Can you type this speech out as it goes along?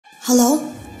Hello?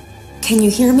 Can you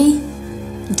hear me?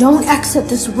 Don't exit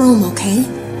this room, okay?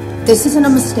 This isn't a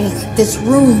mistake. This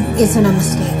room isn't a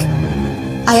mistake.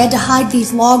 I had to hide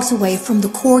these logs away from the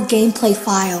core gameplay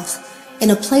files, in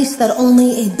a place that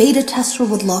only a beta tester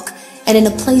would look, and in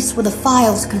a place where the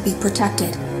files could be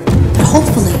protected. But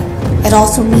hopefully, it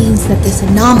also means that this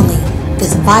anomaly,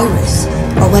 this virus,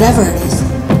 or whatever it is,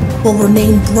 will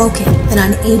remain broken and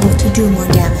unable to do more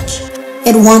damage.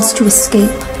 It wants to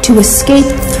escape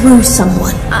through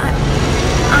someone.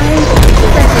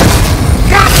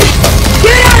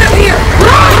 Get out of here!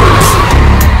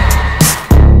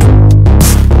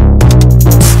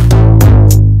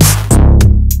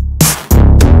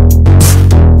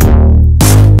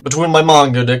 Between my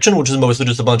manga addiction, which is mostly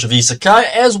just a bunch of isekai,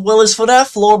 as well as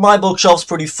FNAF lore, my bookshelf's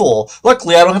pretty full.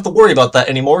 Luckily, I don't have to worry about that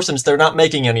anymore since they're not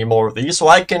making any more of these, so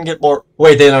I can get more—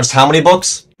 Wait, they announced how many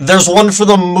books? There's one for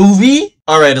the movie?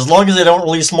 Alright, as long as they don't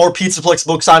release more Pizzaplex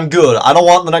books, I'm good. I don't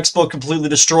want the next book completely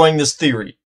destroying this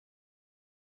theory.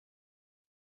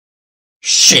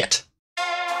 Shit.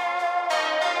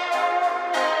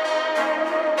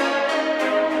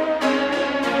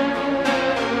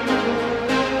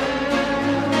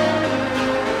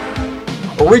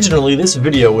 Originally, this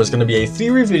video was going to be a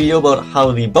theory video about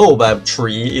how the baobab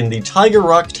tree in the Tiger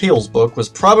Rock Tales book was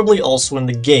probably also in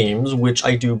the games, which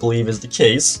I do believe is the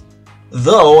case.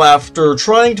 Though, after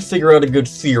trying to figure out a good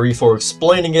theory for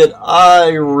explaining it,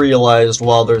 I realized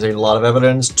while there's a lot of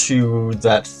evidence to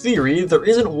that theory, there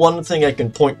isn't one thing I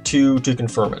can point to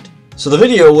confirm it. So the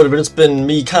video would have just been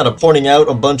me kind of pointing out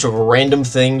a bunch of random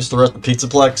things throughout the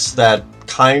Pizzaplex that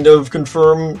kind of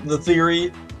confirm the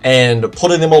theory, and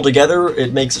putting them all together,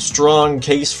 it makes a strong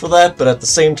case for that, but at the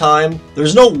same time,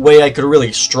 there's no way I could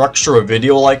really structure a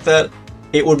video like that.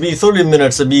 It would be 30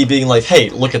 minutes of me being like, hey,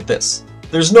 look at this.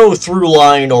 There's no through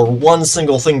line or one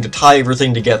single thing to tie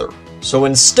everything together. So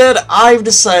instead, I've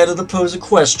decided to pose a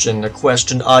question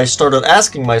I started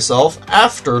asking myself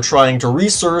after trying to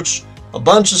research a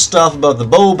bunch of stuff about the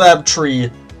baobab tree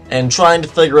and trying to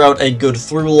figure out a good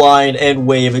through line and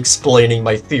way of explaining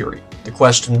my theory. The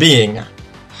question being,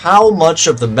 how much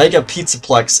of the Mega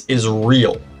Pizzaplex is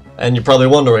real? And you're probably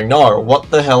wondering, Nar,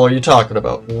 what the hell are you talking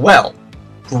about? Well,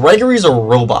 Gregory's a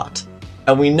robot,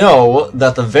 and we know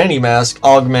that the Vanny mask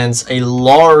augments a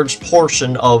large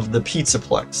portion of the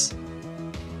Pizzaplex.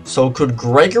 So could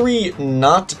Gregory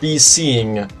not be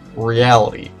seeing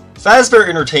reality? Fazbear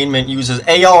Entertainment uses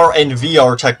AR and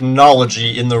VR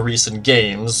technology in the recent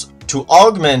games to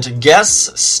augment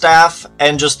guests, staff,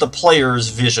 and just the player's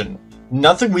vision.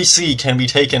 Nothing we see can be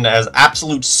taken as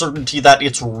absolute certainty that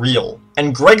it's real.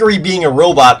 And Gregory being a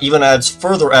robot even adds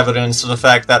further evidence to the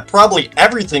fact that probably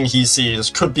everything he sees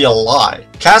could be a lie.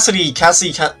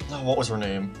 What was her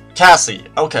name? Cassie,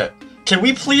 okay. Can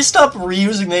we please stop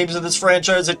reusing names in this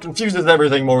franchise? It confuses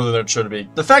everything more than it should be.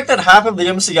 The fact that half of the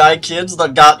MCI kids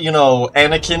that got,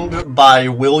 Anakin'd by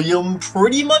William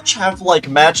pretty much have,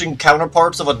 matching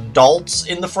counterparts of adults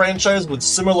in the franchise with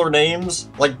similar names.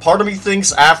 Part of me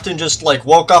thinks Afton just,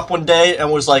 woke up one day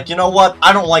and was like, you know what,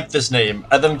 I don't like this name,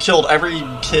 and then killed every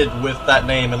kid with that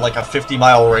name in, a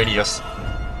 50-mile radius.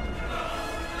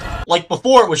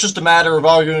 Before, it was just a matter of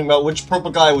arguing about which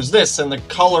purple guy was this, and the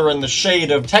color and the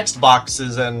shade of text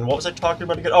boxes, and what was I talking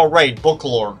about again? Oh, right, book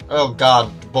lore. Oh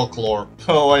god, book lore.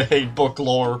 Oh, I hate book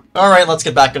lore. Alright, let's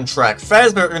get back on track.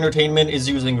 Fazbear Entertainment is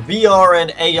using VR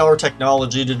and AR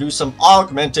technology to do some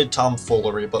augmented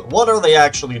tomfoolery, but what are they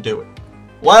actually doing?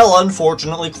 Well,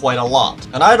 unfortunately, quite a lot.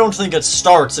 And I don't think it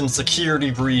starts in Security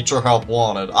Breach or Help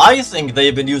Wanted. I think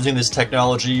they've been using this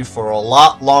technology for a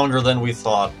lot longer than we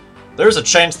thought. There's a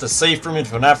chance the safe room in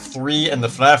FNAF 3 and the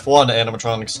FNAF 1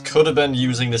 animatronics could have been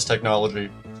using this technology.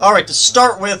 Alright, to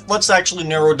start with, let's actually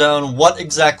narrow down what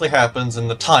exactly happens in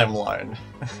the timeline.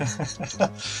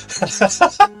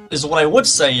 Is what I would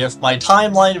say if my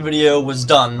timeline video was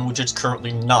done, which it's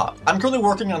currently not. I'm currently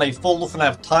working on a full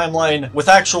FNAF timeline with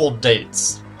actual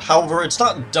dates. However, it's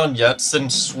not done yet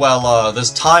since, well,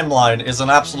 this timeline is an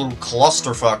absolute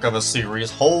clusterfuck of a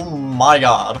series. Oh my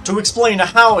god. To explain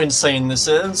how insane this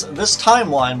is, this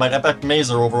timeline by Epic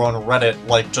Mazer over on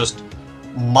Reddit, just,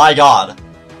 my god.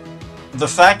 The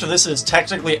fact this is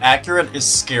technically accurate is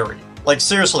scary.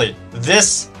 Seriously,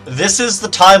 this is the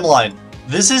timeline.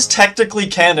 This is technically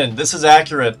canon. This is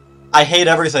accurate. I hate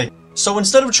everything. So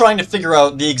instead of trying to figure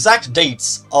out the exact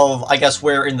dates of, I guess,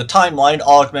 where in the timeline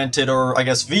augmented or, I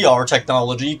guess, VR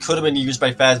technology could have been used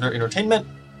by Fazbear Entertainment,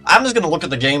 I'm just gonna look at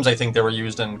the games I think they were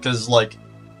used in, because,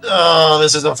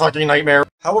 this is a fucking nightmare.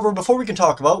 However, before we can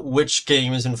talk about which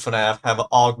games in FNAF have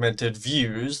augmented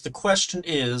views, the question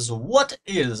is, what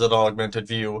is an augmented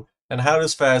view? And how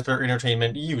does Fazbear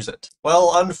Entertainment use it?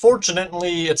 Well,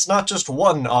 unfortunately, it's not just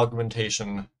one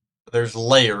augmentation. There's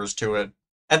layers to it.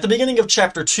 At the beginning of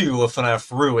Chapter 2 of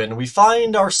FNAF Ruin, we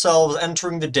find ourselves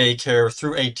entering the daycare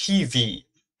through a TV.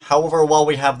 However, while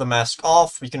we have the mask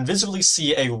off, we can visibly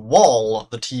see a wall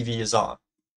the TV is on.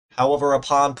 However,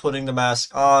 upon putting the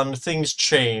mask on, things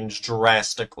change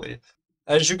drastically.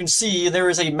 As you can see, there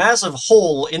is a massive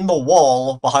hole in the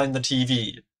wall behind the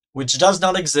TV, which does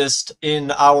not exist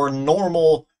in our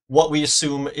normal, what we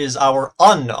assume is our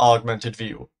unaugmented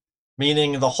view.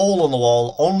 Meaning the hole in the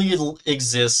wall only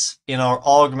exists in our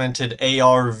augmented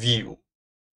AR view.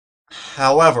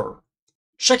 However,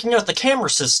 checking out the camera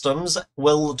systems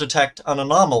will detect an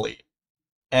anomaly,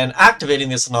 and activating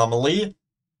this anomaly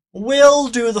will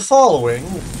do the following.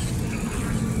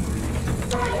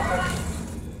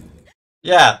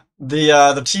 Yeah,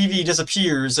 the TV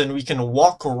disappears and we can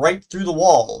walk right through the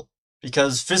wall,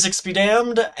 because physics be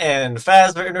damned, and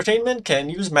Fazbear Entertainment can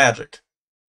use magic.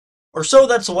 Or so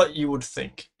that's what you would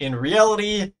think. In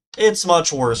reality, it's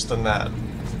much worse than that.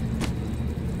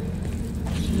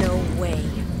 No way.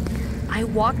 I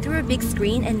walked through a big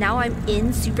screen and now I'm in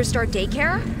Superstar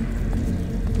Daycare?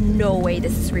 No way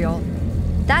this is real.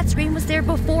 That screen was there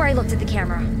before I looked at the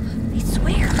camera. I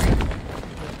swear.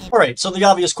 Alright, so the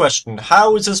obvious question,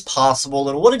 how is this possible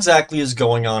and what exactly is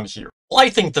going on here? Well, I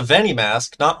think the Veni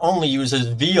mask not only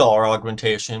uses VR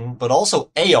augmentation, but also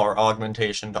AR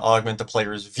augmentation to augment the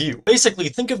player's view. Basically,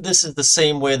 think of this as the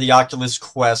same way the Oculus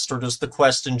Quest, or just the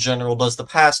Quest in general, does the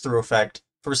pass-through effect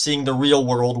for seeing the real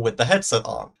world with the headset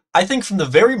on. I think from the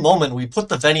very moment we put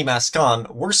the Veni mask on,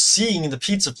 we're seeing the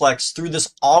Pizzaplex through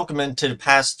this augmented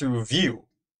pass-through view.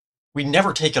 We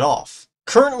never take it off.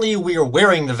 Currently, we are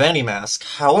wearing the Veni mask.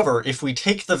 However, if we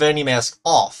take the Veni mask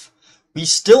off, we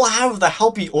still have the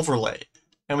Helpy overlay,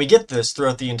 and we get this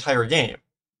throughout the entire game.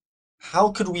 How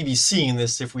could we be seeing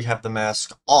this if we have the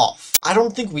mask off? I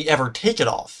don't think we ever take it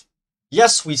off.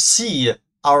 Yes, we see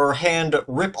our hand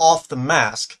rip off the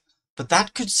mask, but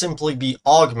that could simply be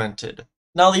augmented.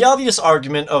 Now, the obvious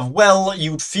argument of, well,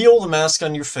 you'd feel the mask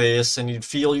on your face, and you'd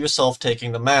feel yourself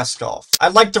taking the mask off.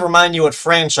 I'd like to remind you what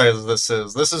franchise this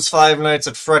is. This is Five Nights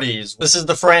at Freddy's. This is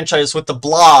the franchise with the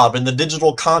blob and the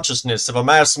digital consciousness of a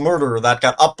mass murderer that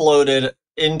got uploaded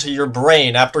into your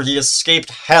brain after he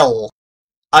escaped hell.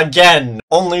 Again,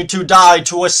 only to die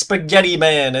to a spaghetti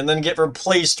man and then get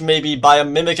replaced maybe by a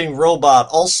mimicking robot.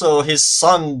 Also, his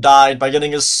son died by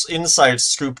getting his insides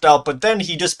scooped out, but then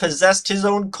he just possessed his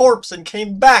own corpse and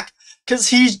came back, cause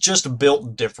he's just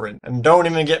built different. And don't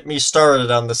even get me started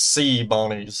on the sea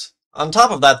bunnies. On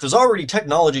top of that, there's already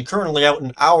technology currently out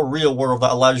in our real world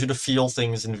that allows you to feel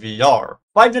things in VR.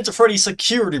 Five Nights at Freddy's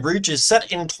Security Breach is set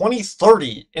in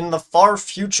 2030, in the far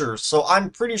future, so I'm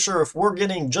pretty sure if we're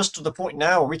getting just to the point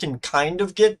now where we can kind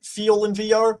of feel in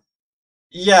VR,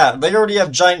 yeah, they already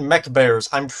have giant mech bears.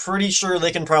 I'm pretty sure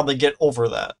they can probably get over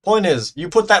that. Point is, you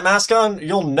put that mask on,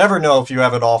 you'll never know if you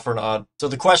have it off or not. So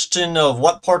the question of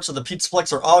what parts of the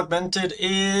Pizzaplex are augmented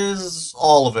is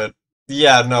all of it.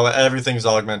 Yeah, no, everything's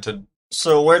augmented.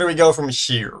 So where do we go from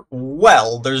here?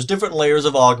 Well, there's different layers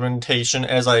of augmentation,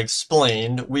 as I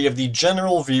explained. We have the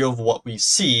general view of what we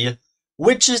see,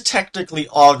 which is technically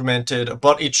augmented,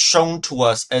 but it's shown to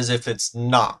us as if it's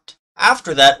not.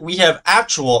 After that, we have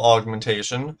actual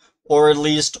augmentation, or at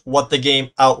least what the game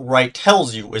outright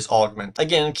tells you is augmented.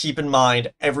 Again, keep in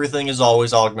mind, everything is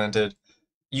always augmented.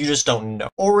 You just don't know.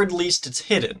 Or at least it's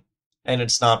hidden, and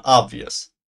it's not obvious.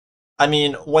 I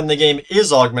mean, when the game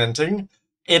is augmenting,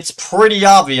 it's pretty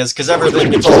obvious because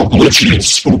everything is all glitchy and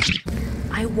spooky.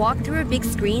 I walked through a big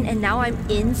screen and now I'm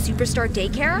in Superstar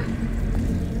Daycare?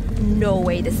 No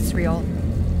way this is real.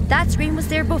 That screen was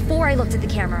there before I looked at the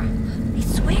camera. I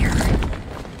swear.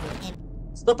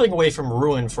 Stepping away from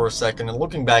Ruin for a second and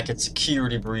looking back at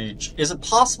Security Breach, is it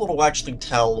possible to actually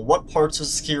tell what parts of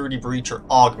Security Breach are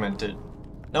augmented?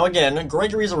 Now again,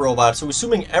 Gregory's a robot, so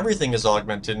assuming everything is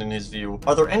augmented in his view,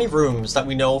 are there any rooms that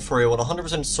we know for a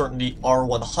 100% certainty are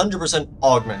 100%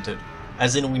 augmented?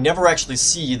 As in, we never actually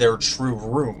see their true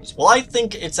rooms. Well, I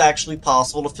think it's actually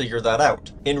possible to figure that out.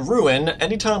 In Ruin,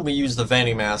 anytime we use the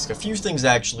Vanny mask, a few things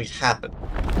actually happen.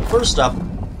 First up,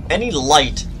 any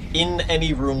light in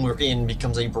any room we're in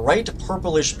becomes a bright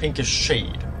purplish pinkish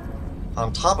shade.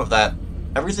 On top of that,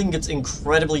 everything gets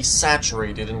incredibly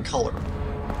saturated in color.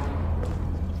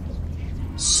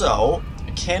 So,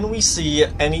 can we see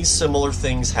any similar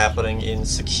things happening in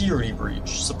Security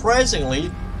Breach?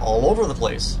 Surprisingly, all over the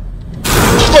place.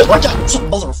 Oh my god!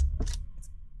 Mother...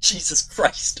 Jesus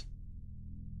Christ.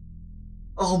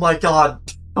 Oh my god.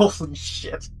 Holy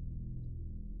shit.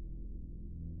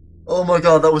 Oh my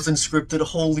god, that was unscripted.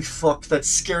 Holy fuck, that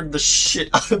scared the shit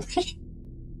out of me.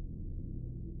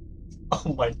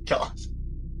 Oh my god.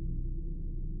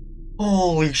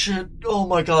 Holy shit. Oh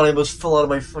my god, I almost fell out of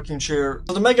my fucking chair.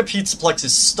 So the Mega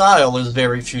Pizzaplex's style is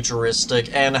very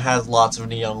futuristic and has lots of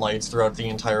neon lights throughout the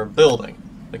entire building.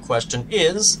 The question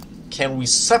is, can we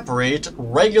separate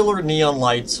regular neon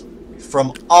lights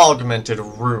from augmented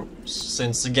rooms?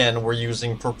 Since again, we're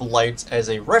using purple lights as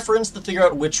a reference to figure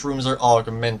out which rooms are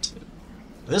augmented.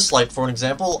 This light, for an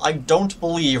example, I don't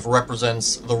believe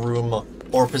represents the room,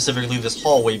 or specifically this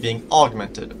hallway, being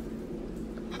augmented.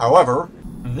 However,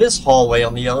 this hallway,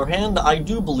 on the other hand, I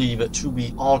do believe it to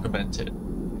be augmented.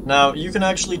 Now, you can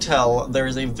actually tell there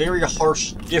is a very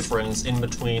harsh difference in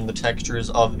between the textures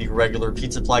of the regular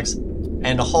Pizzaplex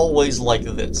and hallways like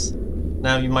this.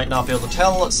 Now, you might not be able to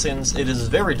tell since it is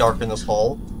very dark in this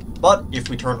hall, but if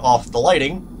we turn off the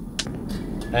lighting,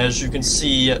 as you can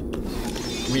see,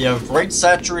 we have bright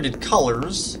saturated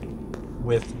colors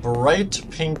with bright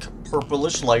pink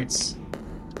purplish lights,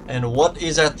 and what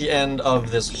is at the end of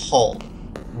this hall?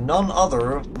 None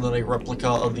other than a replica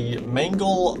of the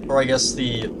Mangle, or I guess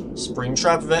the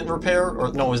Springtrap vent repair,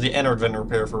 or no, it was the Ennard vent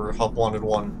repair for Help Wanted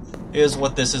 1, is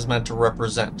what this is meant to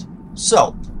represent.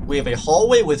 So, we have a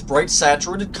hallway with bright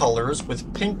saturated colors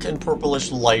with pink and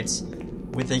purplish lights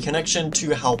with a connection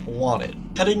to Help Wanted.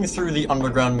 Heading through the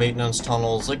underground maintenance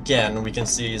tunnels, again, we can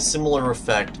see a similar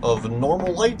effect of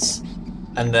normal lights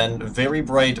and then very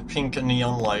bright pink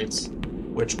neon lights,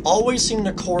 which always seem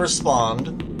to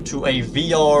correspond to a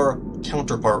VR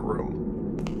counterpart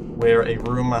room, where a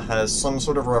room has some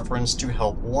sort of reference to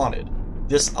Help Wanted.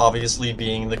 This obviously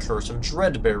being the Curse of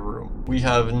Dreadbear room. We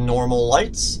have normal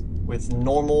lights with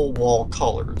normal wall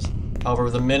colors. However,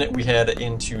 the minute we head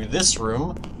into this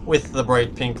room, with the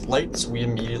bright pink lights, we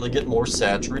immediately get more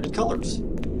saturated colors.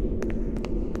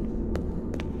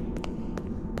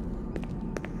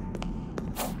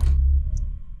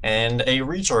 And a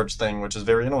recharge thing, which is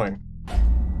very annoying.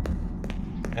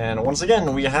 And once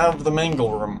again, we have the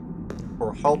Mangle room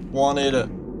for Help Wanted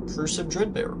Curse of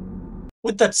Dreadbear.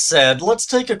 With that said, let's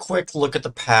take a quick look at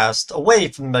the past away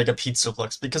from Mega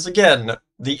Pizzaplex, because again,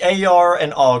 the AR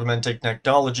and augmented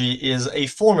technology is a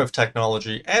form of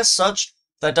technology. As such,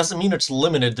 that doesn't mean it's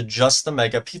limited to just the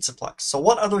Mega Pizzaplex. So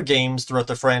what other games throughout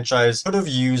the franchise could have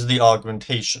used the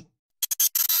augmentation?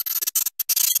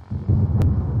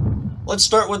 Let's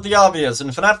start with the obvious. In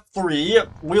FNAF 3,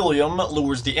 William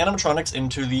lures the animatronics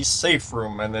into the safe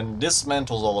room and then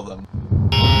dismantles all of them.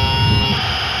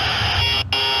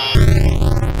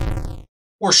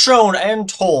 We're shown and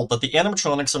told that the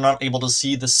animatronics are not able to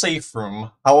see the safe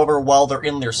room. However, while they're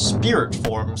in their spirit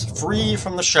forms, free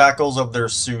from the shackles of their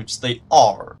suits, they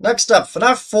are. Next up,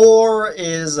 FNAF 4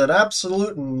 is an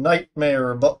absolute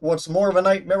nightmare, but what's more of a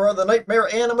nightmare are the nightmare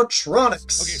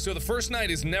animatronics. Okay, so the first night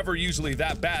is never usually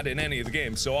that bad in any of the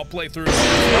games, so I'll play through.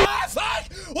 Ah,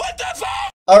 fuck! What the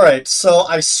fuck? Alright, so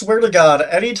I swear to God,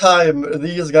 anytime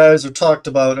these guys are talked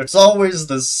about, it's always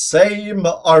the same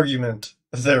argument.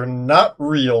 They're not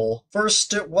real.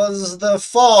 First it was the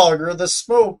fog, or the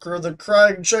smoke, or the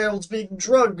crying child's being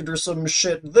drugged, or some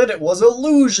shit. Then it was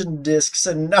illusion discs,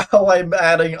 and now I'm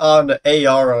adding on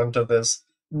AR onto this.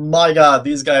 My god,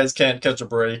 these guys can't catch a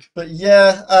break. But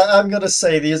yeah, I'm gonna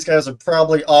say these guys are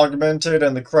probably augmented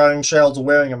and the crying child's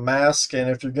wearing a mask, and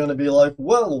if you're gonna be like,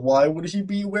 well, why would he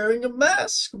be wearing a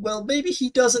mask? Well, maybe he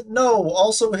doesn't know.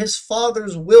 Also, his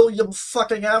father's William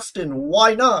fucking Afton.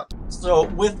 Why not? So,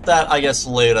 with that, I guess,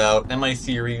 laid out, and my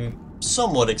theory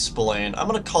somewhat explained, I'm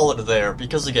gonna call it there,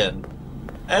 because again,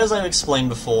 as I've explained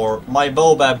before, my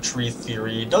Baobab tree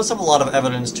theory does have a lot of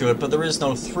evidence to it, but there is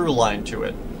no through line to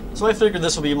it. So I figured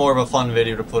this would be more of a fun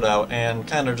video to put out and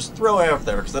kind of just throw it out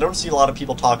there, because I don't see a lot of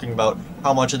people talking about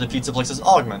how much of the Pizzaplex is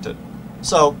augmented.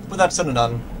 So, with that said and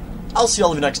done, I'll see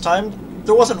all of you next time.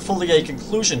 There wasn't fully a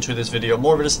conclusion to this video,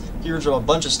 more of just here's a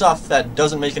bunch of stuff that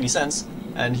doesn't make any sense,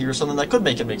 and here's something that could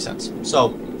make it make sense. So,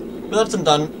 with that said and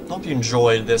done, hope you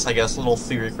enjoyed this, I guess, little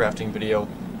theory crafting video.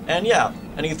 And yeah,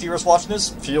 any theorists watching this,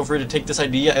 feel free to take this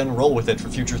idea and roll with it for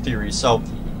future theories. So,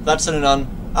 with that said and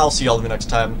done, I'll see all of you next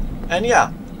time. And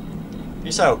yeah,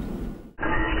 peace out.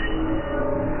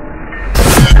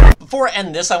 Before I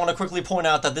end this, I want to quickly point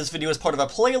out that this video is part of a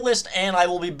playlist, and I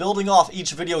will be building off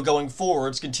each video going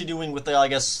forwards, continuing with, I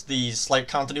guess, the slight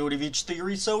continuity of each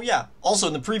theory, so yeah. Also,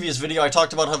 in the previous video, I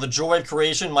talked about how the Droid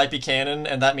creation might be canon,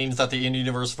 and that means that the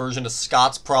in-universe version of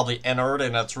Scott's probably Ennard,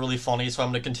 and that's really funny, so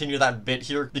I'm going to continue that bit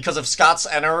here. Because if Scott's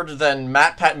Ennard, then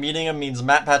MatPat meeting him means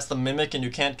MatPat's the Mimic, and you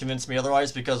can't convince me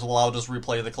otherwise, because, well, I'll just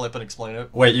replay the clip and explain it.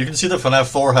 Wait, you can see the FNAF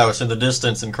 4 house in the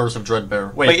distance in Curse of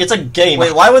Dreadbear. Wait, it's a game.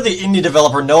 Wait, why would the indie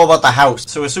developer know about about the house.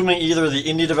 So assuming either the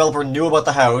indie developer knew about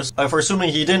the house, or if we're assuming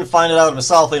he didn't find it out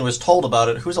himself and was told about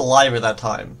it, who's alive at that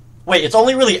time? Wait, it's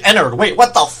only really Ennard. Wait,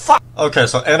 what the fuck? Okay,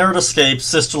 so Ennard escapes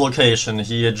sister location,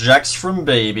 he ejects from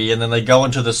Baby, and then they go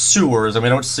into the sewers, and we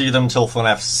don't see them till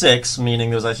FNAF 6, meaning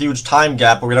there's a huge time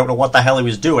gap where we don't know what the hell he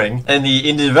was doing. And the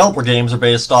indie developer games are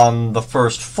based on the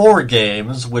first 4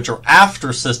 games, which are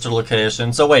after sister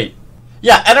location, so wait.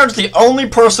 Yeah, Ennard's the only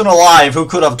person alive who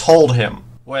could have told him.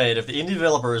 Wait, if the indie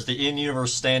developer is the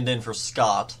in-universe stand-in for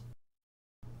Scott...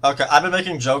 Okay, I've been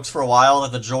making jokes for a while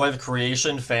that the Joy of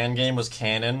Creation fan game was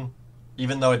canon,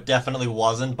 even though it definitely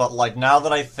wasn't, but like now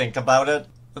that I think about it,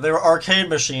 there were arcade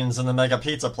machines in the Mega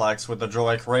Pizzaplex with the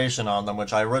Joy of Creation on them,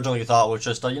 which I originally thought was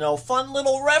just a, you know, fun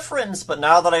little reference, but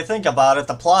now that I think about it,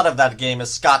 the plot of that game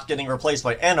is Scott getting replaced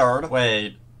by Ennard.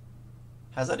 Wait.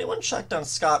 Has anyone checked on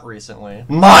Scott recently?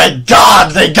 My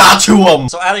god, they got to him!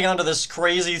 So adding on to this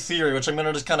crazy theory, which I'm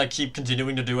gonna just kind of keep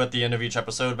continuing to do at the end of each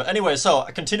episode, but anyway, so,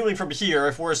 continuing from here,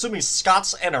 if we're assuming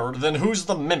Scott's Ennard, then who's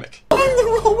the mimic? I'm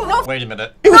the robot! Wait a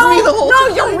minute. It was me the whole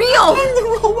time! No, you're real! I'm the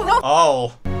robot!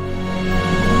 Oh.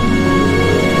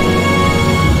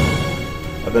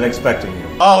 I've been expecting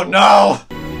you. Oh no!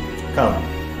 Come,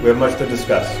 we have much to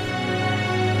discuss.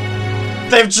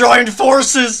 They've joined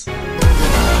forces!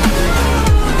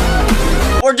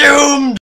 We're doomed!